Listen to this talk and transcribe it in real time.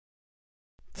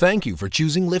Thank you for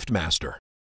choosing LiftMaster.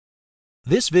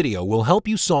 This video will help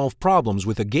you solve problems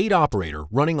with a gate operator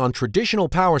running on traditional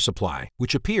power supply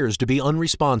which appears to be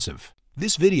unresponsive.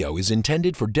 This video is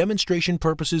intended for demonstration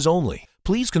purposes only.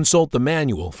 Please consult the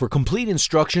manual for complete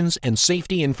instructions and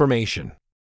safety information.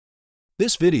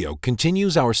 This video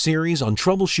continues our series on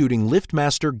troubleshooting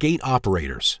LiftMaster gate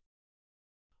operators.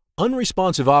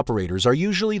 Unresponsive operators are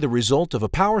usually the result of a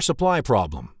power supply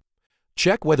problem.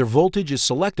 Check whether voltage is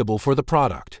selectable for the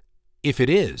product. If it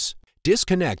is,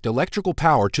 disconnect electrical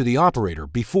power to the operator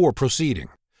before proceeding.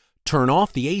 Turn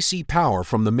off the AC power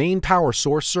from the main power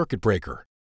source circuit breaker.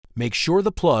 Make sure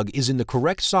the plug is in the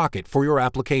correct socket for your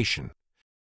application.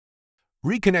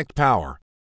 Reconnect power.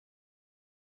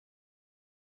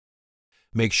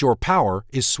 Make sure power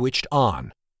is switched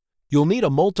on. You'll need a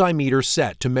multimeter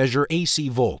set to measure AC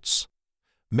volts.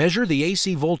 Measure the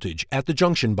AC voltage at the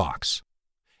junction box.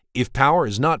 If power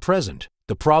is not present,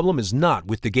 the problem is not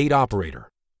with the gate operator.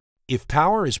 If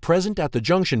power is present at the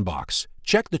junction box,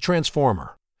 check the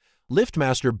transformer.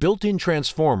 LiftMaster built-in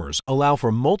transformers allow for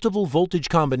multiple voltage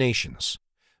combinations.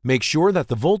 Make sure that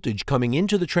the voltage coming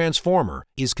into the transformer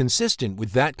is consistent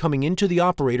with that coming into the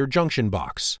operator junction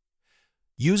box.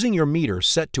 Using your meter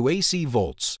set to AC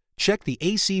volts, check the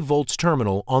AC volts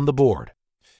terminal on the board.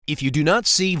 If you do not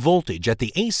see voltage at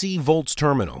the AC volts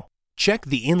terminal, check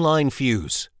the inline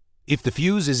fuse. If the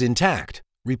fuse is intact,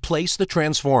 replace the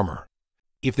transformer.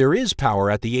 If there is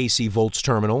power at the AC volts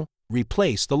terminal,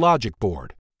 replace the logic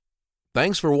board.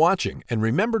 Thanks for watching, and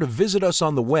remember to visit us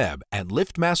on the web at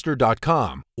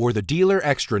liftmaster.com or the dealer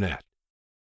extranet.